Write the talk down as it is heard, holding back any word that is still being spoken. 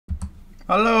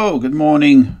Hello, good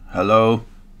morning, hello,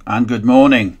 and good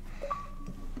morning.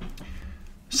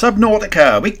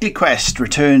 Subnautica, weekly quest,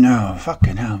 return. Oh,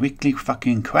 fucking hell, weekly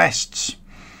fucking quests.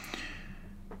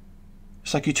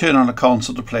 It's like you turn on a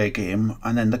console to play a game,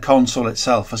 and then the console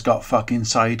itself has got fucking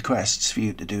side quests for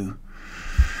you to do.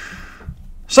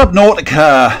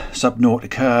 Subnautica,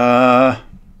 Subnautica.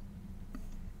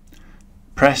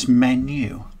 Press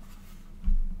menu.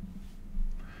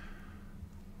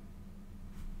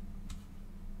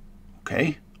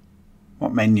 Okay,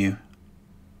 what menu?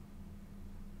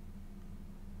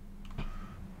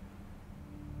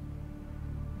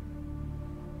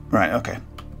 Right, okay.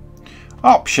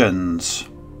 Options.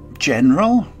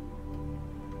 General.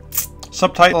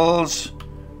 Subtitles.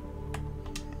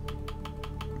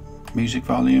 Music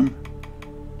volume.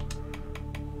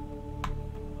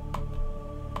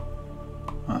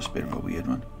 Oh, that's a bit of a weird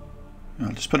one.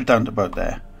 I'll just put it down to about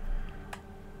there.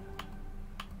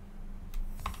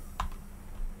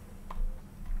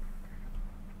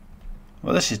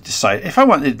 Well, this is decided. If I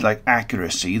wanted like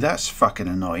accuracy, that's fucking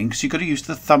annoying because you've got to use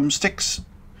the thumbsticks.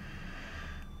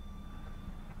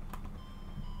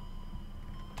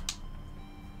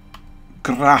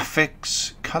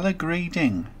 Graphics, color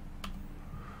grading.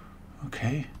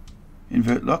 Okay.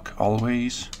 Invert look,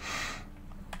 always.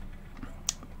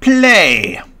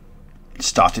 Play.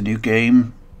 Start a new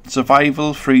game.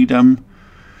 Survival, freedom.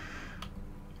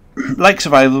 Like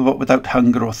survival but without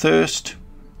hunger or thirst.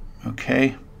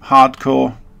 Okay.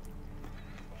 Hardcore.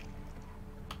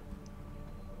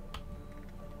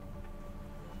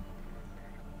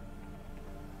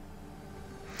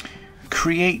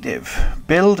 Creative.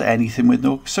 Build anything with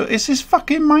no... So is this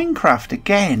fucking Minecraft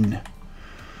again?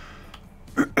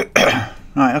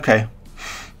 Right, okay.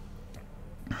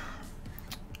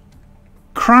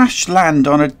 Crash land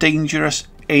on a dangerous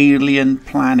alien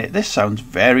planet. This sounds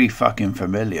very fucking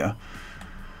familiar.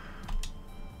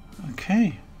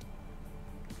 Okay.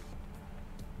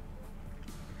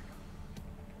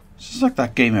 This is like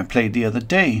that game I played the other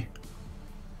day.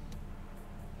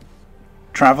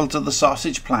 Travel to the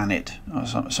sausage planet or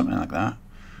something like that.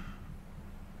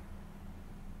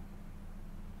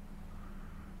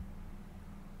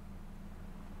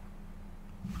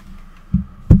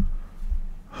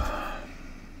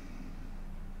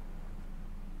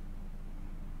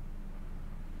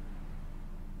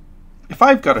 If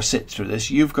I've got to sit through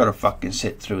this, you've got to fucking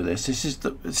sit through this.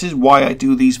 This is why I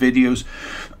do these videos.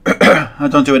 I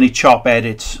don't do any chop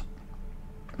edits.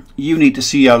 You need to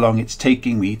see how long it's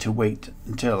taking me to wait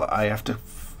until I have to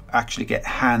actually get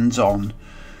hands-on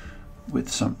with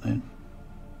something.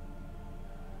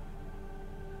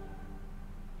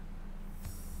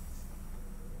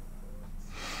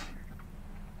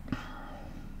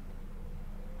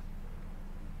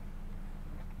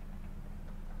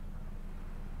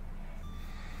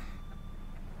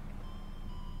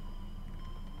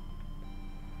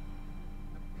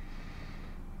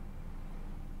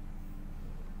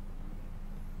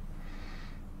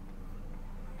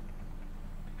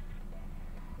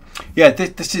 Yeah,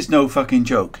 this is no fucking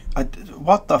joke.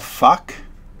 What the fuck?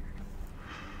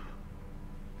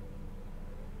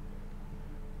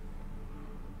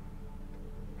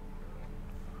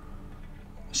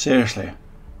 Seriously.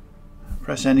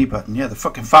 Press any button. Yeah, the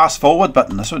fucking fast forward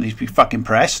button. That's what needs to be fucking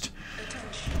pressed.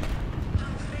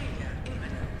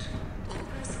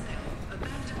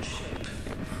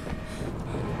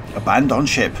 Abandon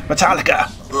ship.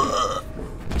 Metallica. Ugh.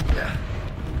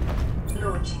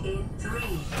 Launch in 3,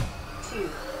 2,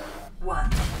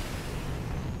 1.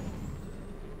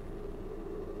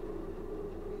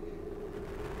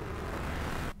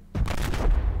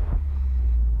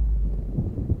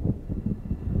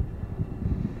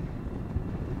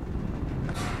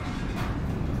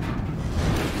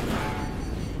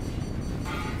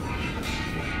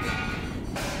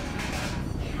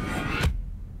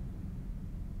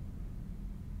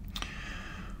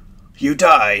 You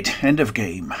died. End of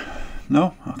game.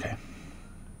 No? Okay.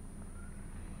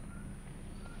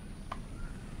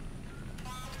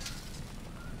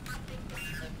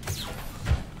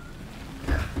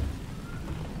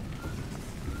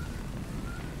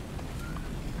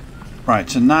 Right,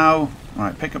 so now...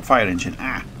 Right, pick up fire engine.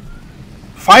 Ah!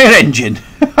 Fire engine!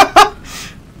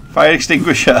 Fire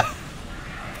extinguisher.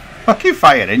 Fucking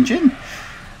fire engine.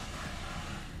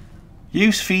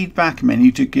 Use feedback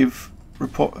menu to give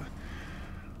report...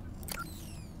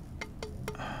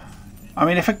 I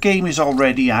mean, if a game is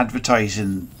already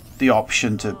advertising the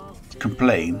option to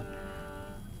complain...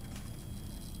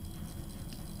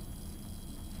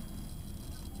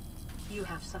 You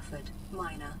have suffered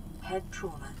minor head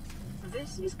trauma.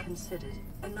 This is considered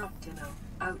an optimal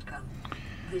outcome.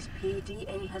 This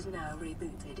PDA has now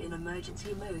rebooted in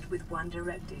emergency mode with one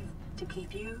directive: to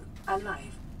keep you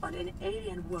alive on an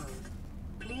alien world.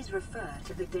 Please refer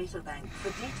to the databank for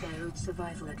detailed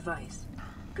survival advice.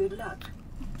 Good luck.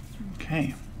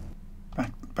 Okay.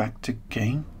 Back to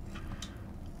game.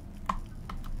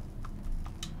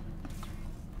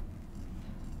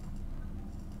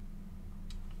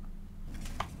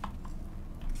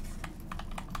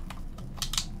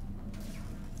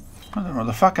 I don't know what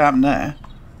the fuck happened there.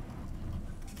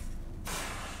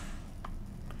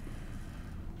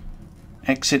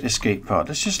 Exit escape pod.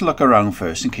 Let's just look around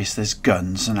first in case there's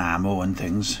guns and ammo and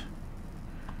things.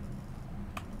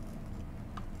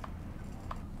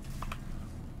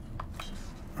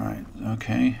 Right,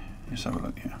 okay. Let's have a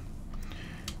look here.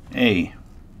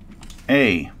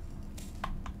 A.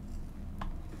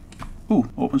 Ooh,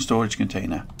 open storage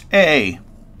container. A.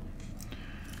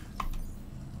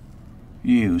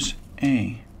 Use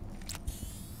A.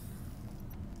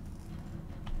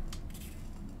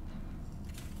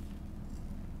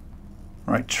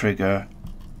 Right trigger.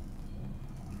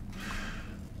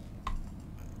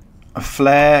 A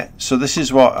flare. So this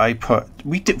is what I put.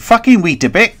 Fucking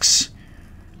Weetabix.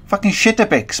 Fucking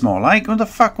Shitabix more like. Who the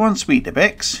fuck wants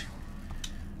Weetabix?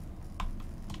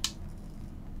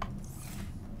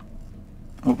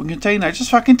 Open container. I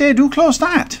just fucking did. Who closed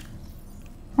that?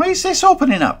 Why is this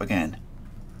opening up again?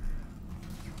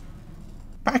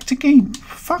 Back to game.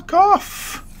 Fuck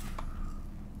off.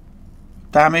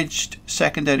 Damaged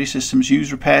secondary systems.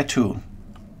 Use repair tool.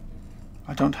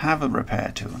 I don't have a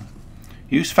repair tool.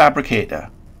 Use fabricator.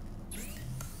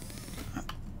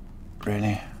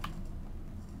 Really?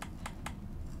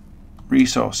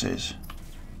 Resources.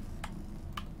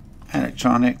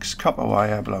 Electronics. Copper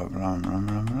wire. Blah blah blah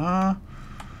blah blah.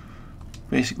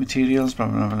 Basic materials. Blah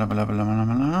blah blah blah blah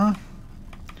blah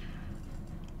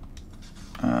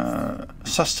blah.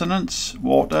 Sustenance.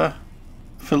 Water.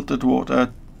 Filtered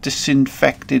water.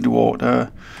 Disinfected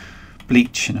water.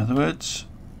 Bleach, in other words.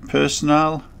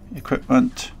 Personnel.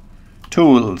 Equipment.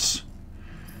 Tools.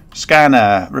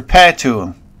 Scanner. Repair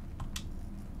tool.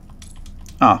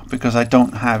 Ah, because I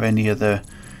don't have any of the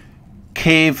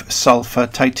cave, sulfur,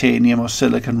 titanium or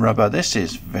silicon rubber. This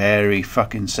is very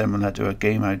fucking similar to a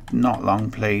game I've not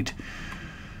long played.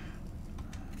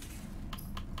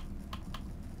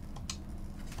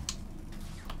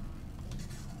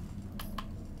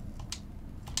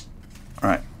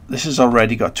 Right, this has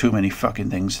already got too many fucking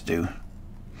things to do.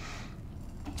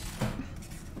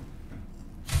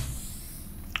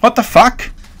 What the fuck?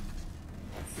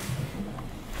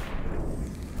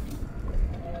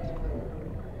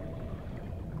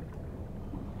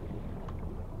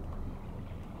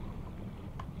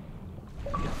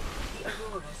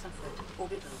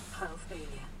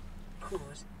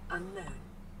 Unknown.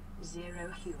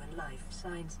 0 human life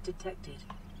signs detected.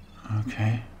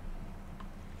 Okay.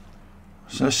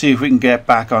 So let's see if we can get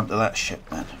back onto that ship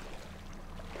then.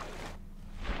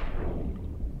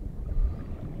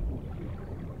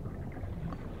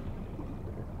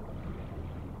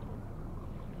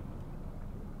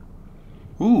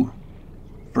 Ooh.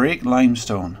 Break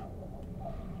limestone.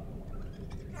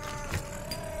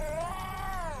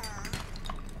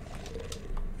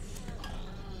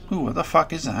 Ooh, what the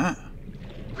fuck is that?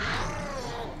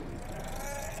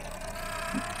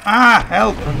 Ah!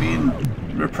 Help! I'm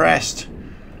being repressed.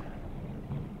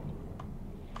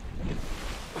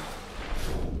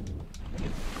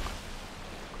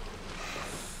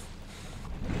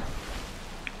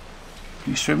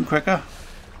 Can you swim quicker?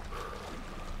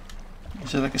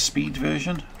 Is it like a speed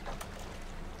version?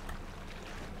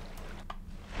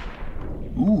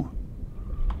 Ooh.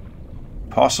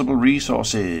 Possible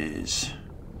resources.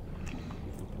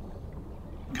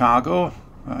 Cargo.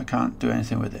 I can't do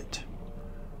anything with it.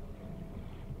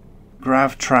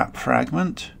 Grav trap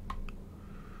fragment.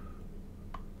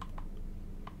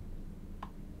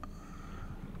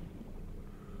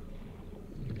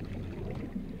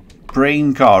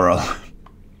 Brain coral.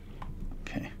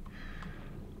 Okay.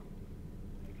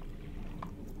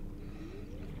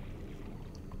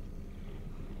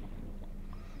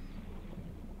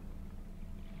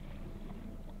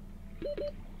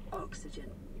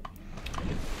 Oxygen.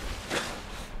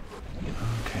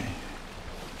 Okay.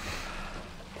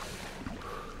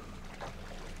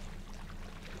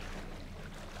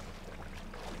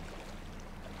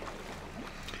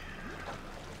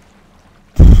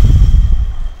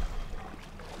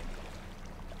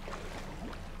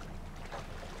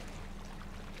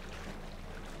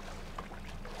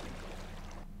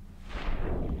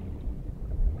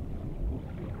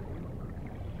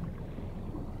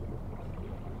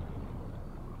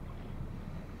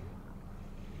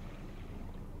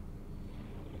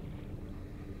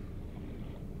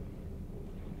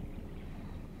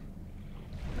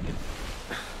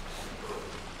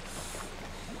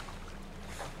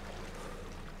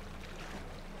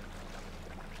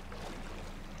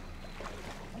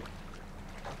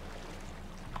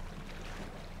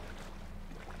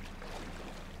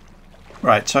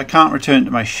 Right, so I can't return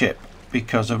to my ship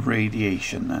because of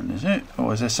radiation then, is it?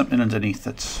 Or is there something underneath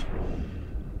that's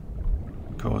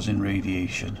causing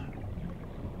radiation?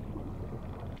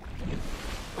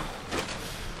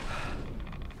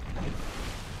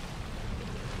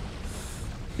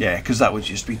 Yeah, because that would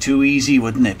just be too easy,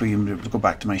 wouldn't it? Being able to go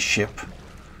back to my ship,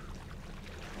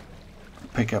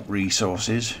 pick up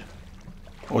resources,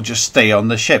 or just stay on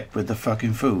the ship with the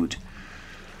fucking food.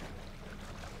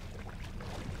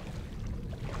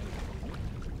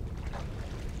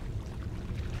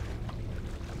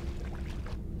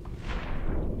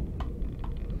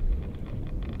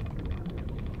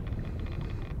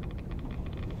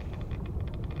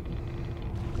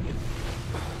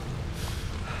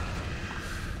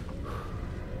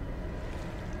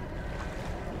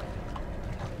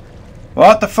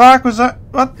 What the fuck was that?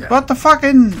 What the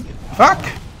fucking fuck?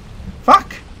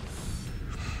 Fuck?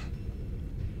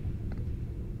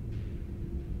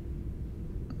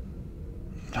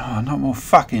 Oh, not more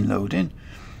fucking loading.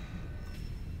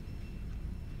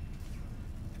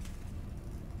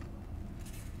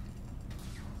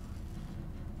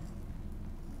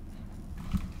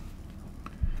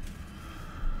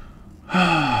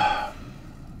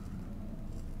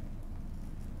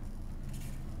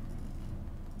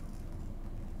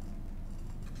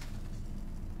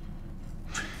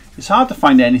 It's hard to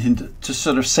find anything to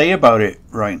sort of say about it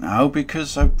right now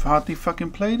because I've hardly fucking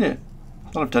played it.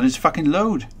 All I've done is fucking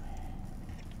load.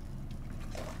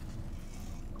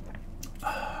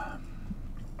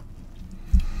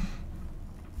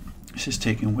 This is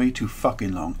taking way too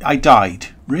fucking long. I died.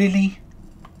 Really?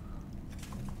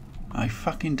 I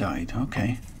fucking died.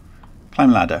 Okay.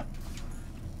 Climb ladder.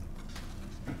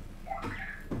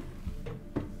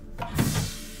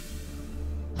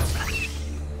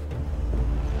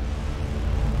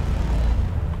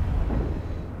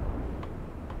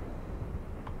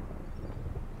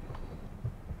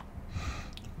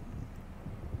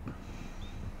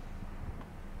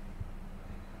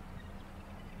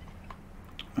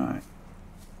 Alright.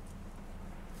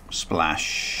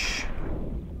 Splash.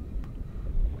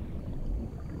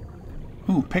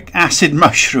 Ooh, pick acid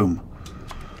mushroom.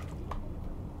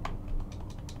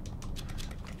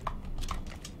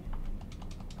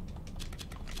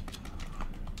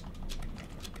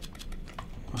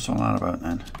 What's all that about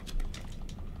then?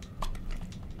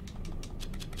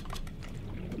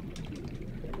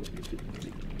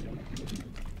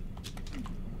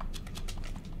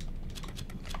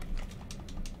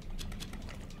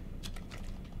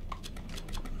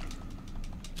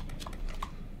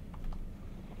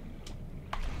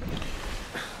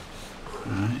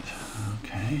 Right,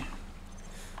 okay.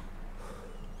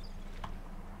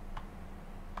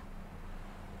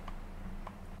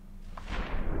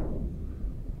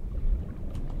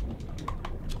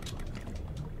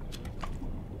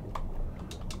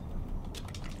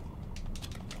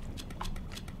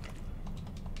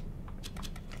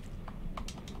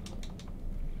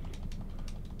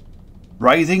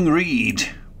 Writhing reed.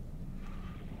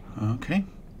 Okay.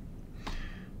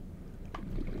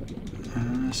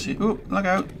 Let's see. Oh, look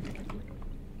out.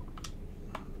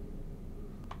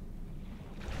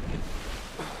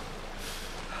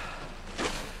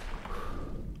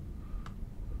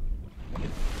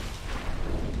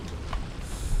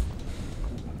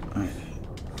 Right.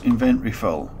 Inventory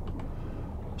full.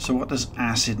 So what does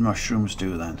acid mushrooms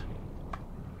do then?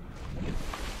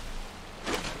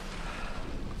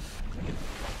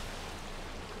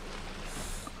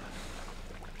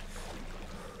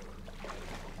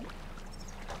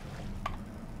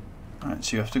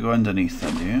 So you have to go underneath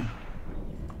then, do you?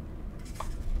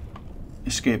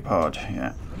 Escape pod,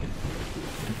 yeah.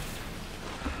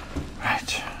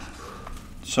 Right.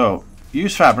 So,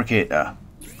 use fabricator.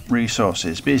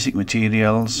 Resources, basic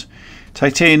materials,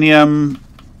 titanium,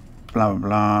 blah blah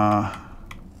blah.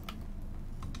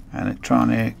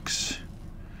 Electronics,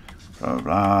 blah blah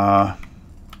blah.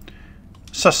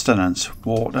 Sustenance,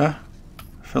 water,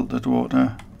 filtered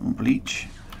water, bleach.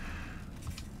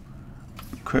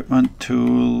 Equipment,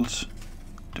 tools,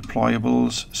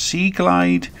 deployables, sea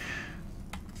glide,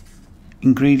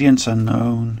 ingredients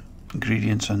unknown,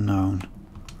 ingredients unknown.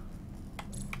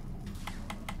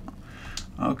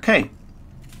 Okay.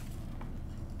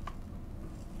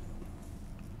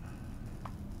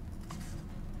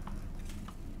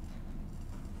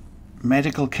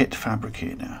 Medical kit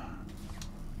fabricator.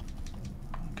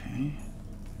 Okay.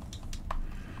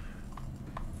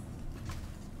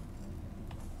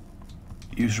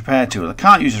 Use repair tool. I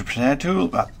can't use a repair tool,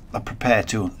 but a repair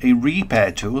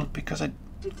tool because I...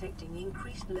 Detecting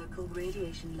increased local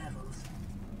radiation levels.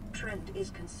 trend is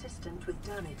consistent with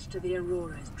damage to the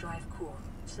Aurora's drive core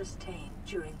sustained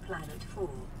during planet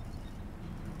fall.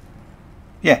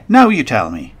 Yeah, now you tell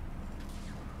me.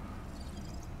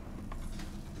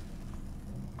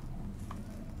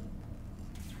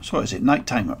 So what is it, night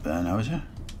time up there now, is it?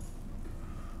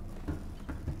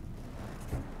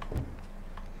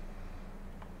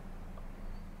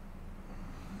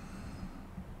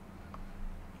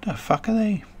 The fuck are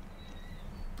they?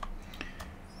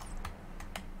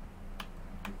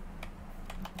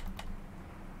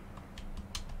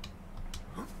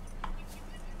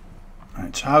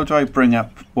 Right, so how do I bring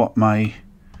up what my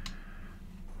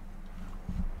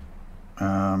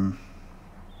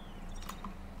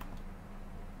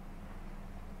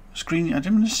screen? I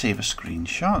didn't want to save a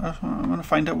screenshot. I want to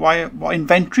find out what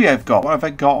inventory I've got. What have I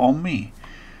got on me?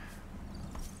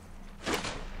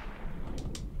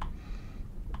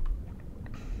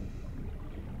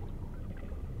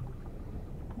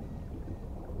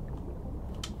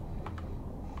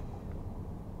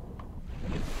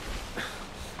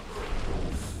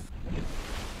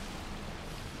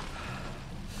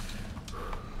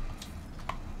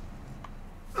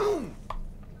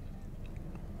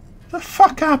 The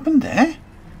fuck happened there?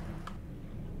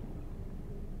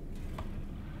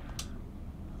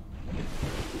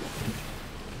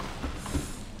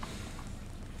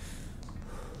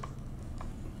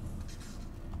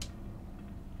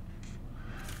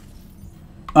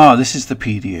 Oh, this is the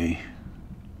PDA.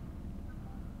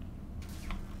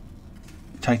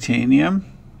 Titanium.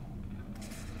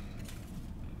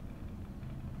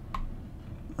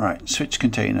 Right, switch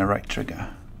container, right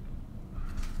trigger.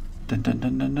 Dun, dun,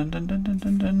 dun, dun, dun, dun, dun, dun,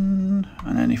 dun, dun.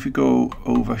 And then if you go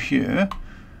over here,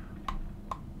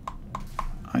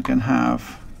 I can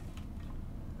have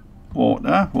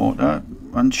water,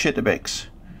 and shitterbix.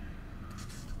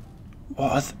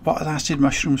 What are acid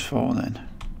mushrooms for then?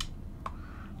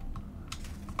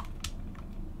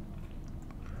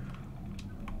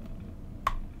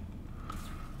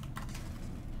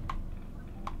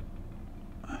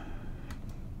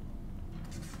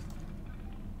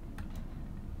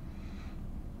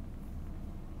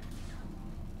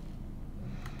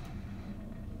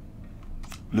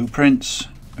 Blueprints,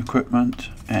 equipment,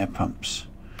 air pumps,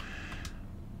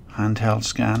 handheld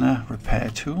scanner, repair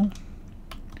tool.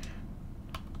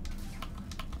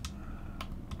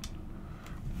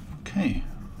 Okay.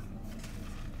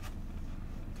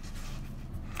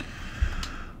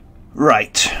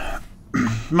 Right.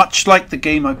 Much like the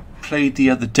game I played the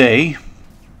other day,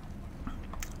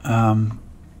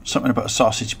 something about a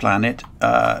sausage planet,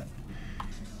 I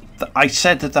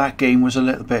said that game was a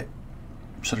little bit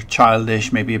sort of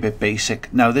childish, maybe a bit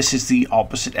basic. Now this is the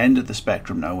opposite end of the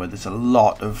spectrum now, where there's a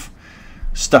lot of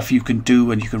stuff you can do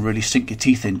and you can really sink your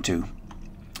teeth into.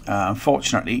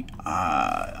 Unfortunately,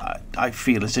 I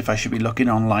feel as if I should be looking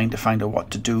online to find out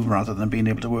what to do rather than being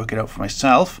able to work it out for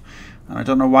myself, and I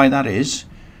don't know why that is,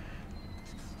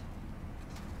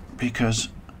 because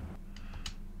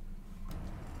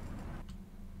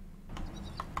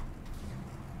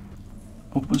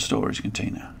open storage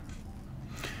container.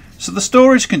 So the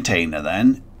storage container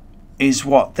then is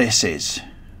what this is.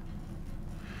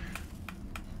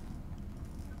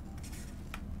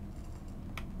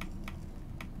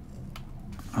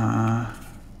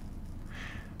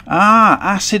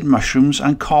 Acid mushrooms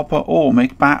and copper ore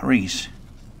make batteries.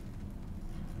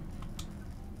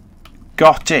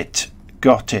 Got it.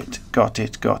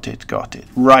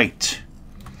 Right.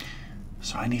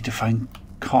 So I need to find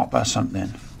copper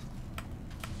something.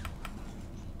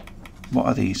 What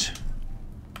are these?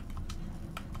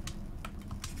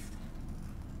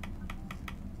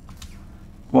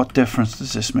 What difference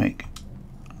does this make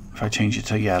if I change it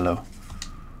to yellow?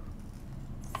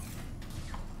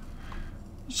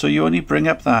 So you only bring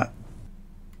up that.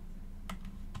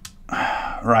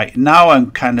 Right, now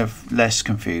I'm kind of less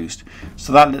confused.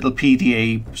 So that little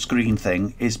PDA screen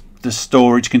thing is the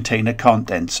storage container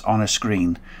contents on a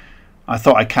screen. I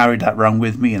thought I carried that around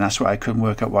with me, and that's why I couldn't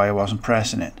work out why I wasn't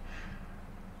pressing it.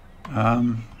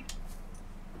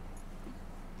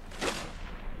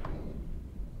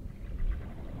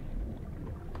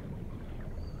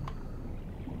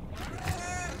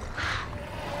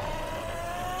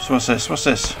 So what's this? What's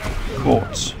this?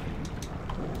 Quartz.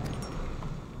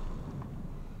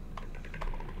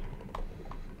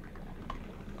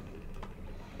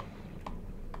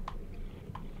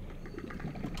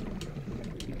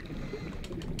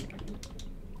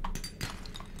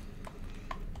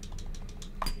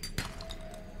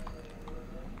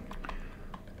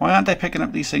 Why aren't I picking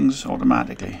up these things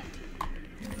automatically?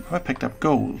 Have I picked up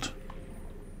gold?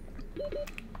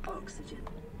 Oxygen.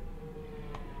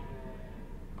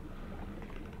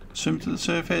 Swim to the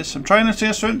surface. I'm trying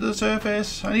to swim to the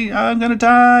surface. I'm gonna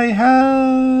die. Help!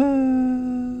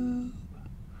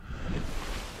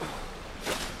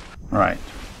 Right.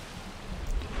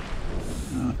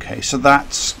 Okay, so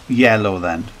that's yellow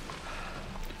then.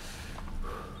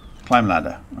 Climb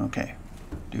ladder. Okay.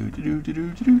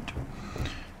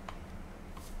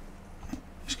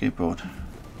 Skateboard.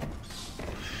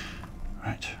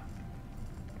 Right.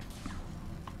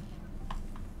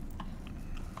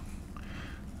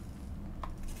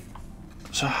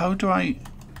 So how do I...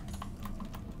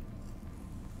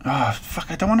 Oh,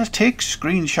 fuck, I don't want to take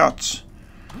screenshots.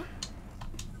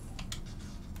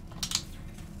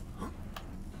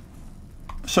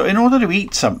 So in order to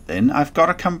eat something, I've got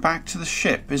to come back to the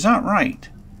ship. Is that right?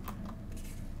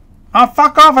 Oh,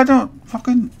 fuck off. I don't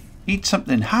fucking eat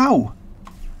something. How?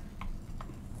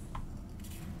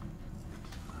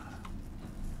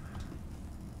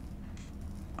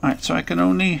 Alright, so I can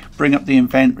only bring up the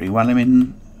inventory while I'm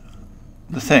in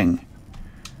the thing.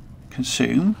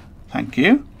 Consume. Thank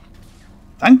you.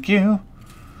 Thank you.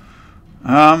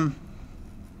 Can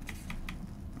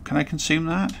I consume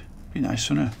that? Be nice,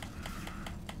 wouldn't it?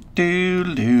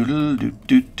 Doodle doodle doo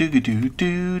doo doo doo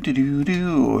doo doo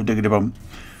doo doo bum.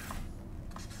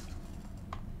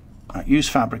 Right, use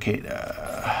fabricator.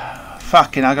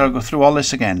 Fucking, I gotta go through all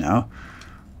this again now.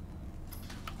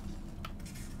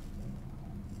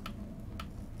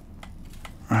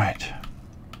 Right.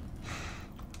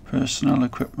 Personal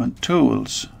equipment,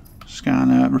 tools,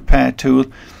 scanner, repair tool,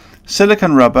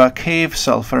 silicon rubber, cave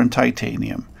sulfur, and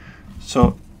titanium.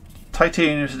 So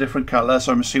titanium is a different color,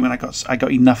 so I'm assuming I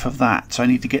got enough of that. So I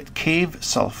need to get cave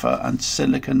sulfur and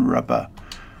silicon rubber.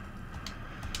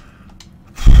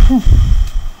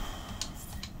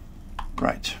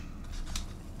 Right.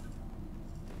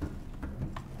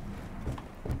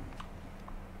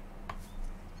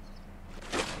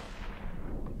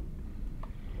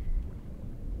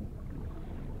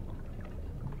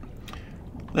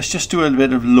 Let's just do a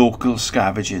bit of local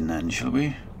scavenging then, shall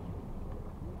we?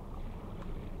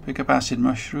 Pick up acid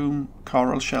mushroom,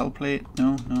 coral shell plate.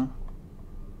 No, no.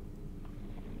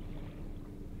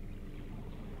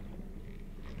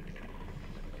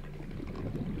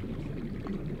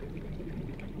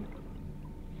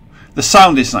 The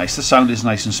sound is nice. The sound is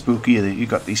nice and spooky. You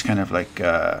got these kind of like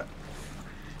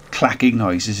clacking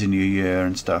noises in your ear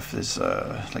and stuff. There's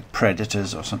like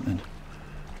predators or something.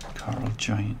 Coral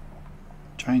giant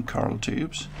coral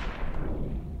tubes.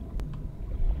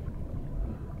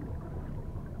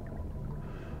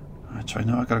 Right, so I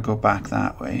know I gotta go back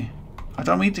that way. I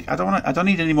don't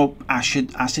need any more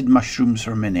acid mushrooms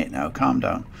for a minute now. Calm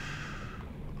down.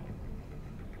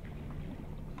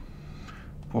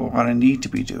 But what I need to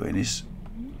be doing is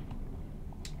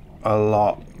a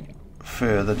lot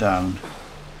further down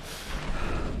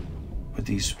with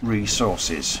these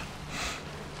resources.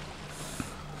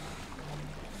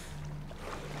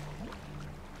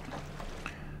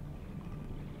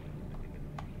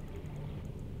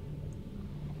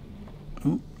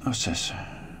 Ooh, what's this?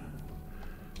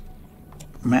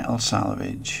 Metal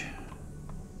salvage.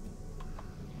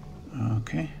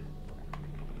 Okay.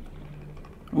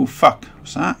 Oh fuck,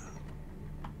 what's that?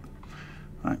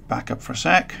 Right, back up for a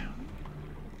sec.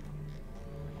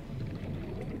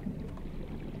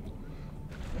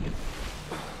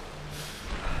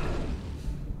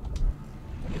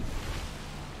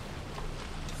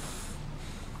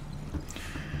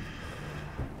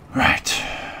 Right.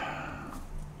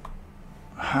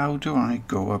 How do I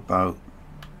go about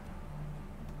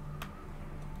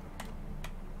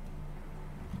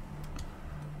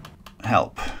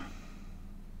help?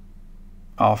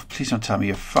 Off. Please don't tell me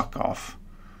you fuck off.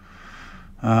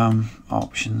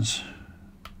 Options.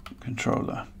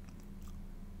 Controller.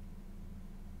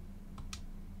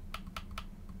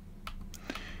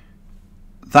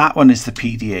 That one is the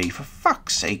PDA, for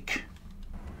fuck's sake.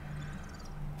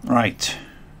 Right.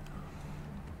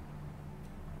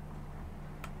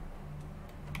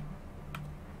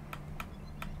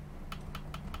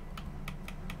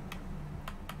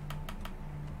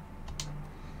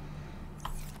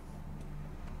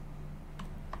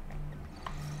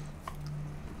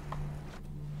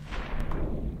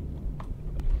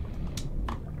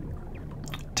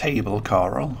 Table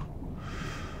coral.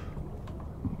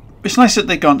 It's nice that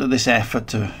they've gone to this effort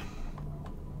to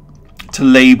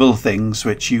label things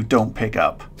which you don't pick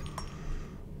up.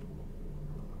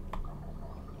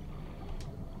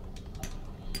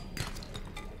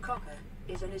 Copper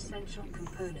is an essential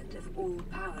component of all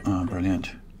power. Oh,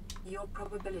 brilliant. Your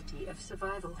probability of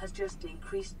survival has just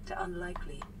increased to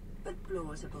unlikely, but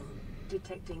plausible,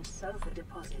 detecting sulfur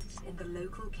deposits in the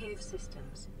local cave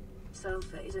systems.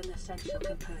 Sulfur is an essential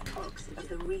component of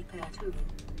the repair tool.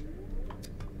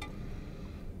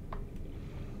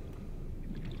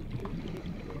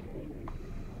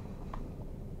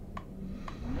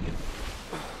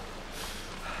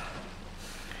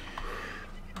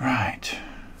 Right.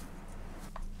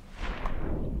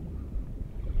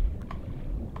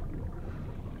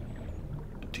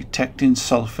 Detecting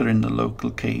sulfur in the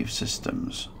local cave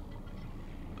systems.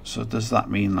 So does that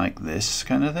mean like this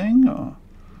kind of thing, or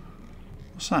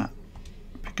what's that?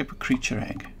 Pick up a creature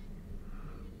egg.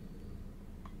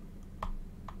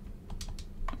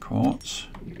 Quartz.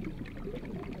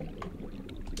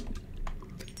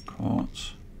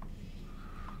 Quartz.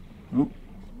 Oop.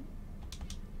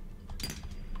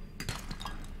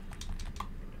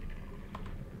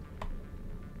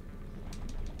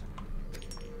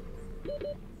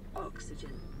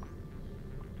 Oxygen.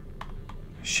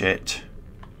 Shit.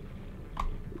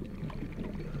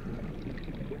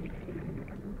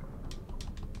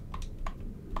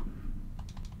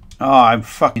 Oh, I'm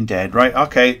fucking dead. Right,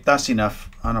 okay, that's enough.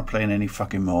 I'm not playing any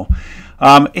fucking more.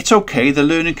 It's okay. The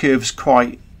learning curve's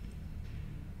quite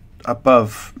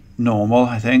above normal,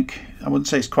 I think. I wouldn't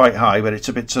say it's quite high, but it's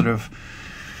a bit sort of...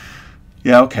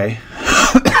 Yeah, okay.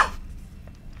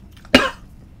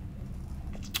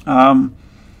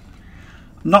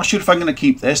 Not sure if I'm going to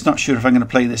keep this. Not sure if I'm going to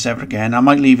play this ever again. I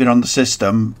might leave it on the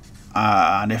system.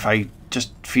 And if I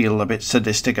just feel a bit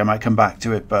sadistic, I might come back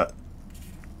to it. But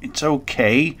it's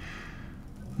okay.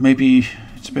 Maybe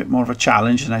it's a bit more of a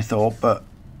challenge than I thought, but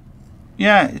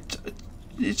yeah,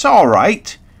 it's all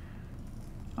right.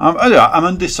 I'm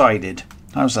undecided.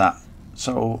 How's that?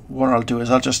 So what I'll do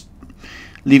is I'll just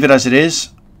leave it as it is,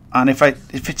 and if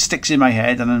it sticks in my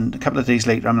head, and then a couple of days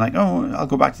later I'm like, oh, I'll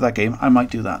go back to that game, I might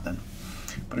do that then.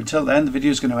 But until then, the video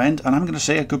is going to end, and I'm going to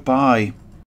say a goodbye.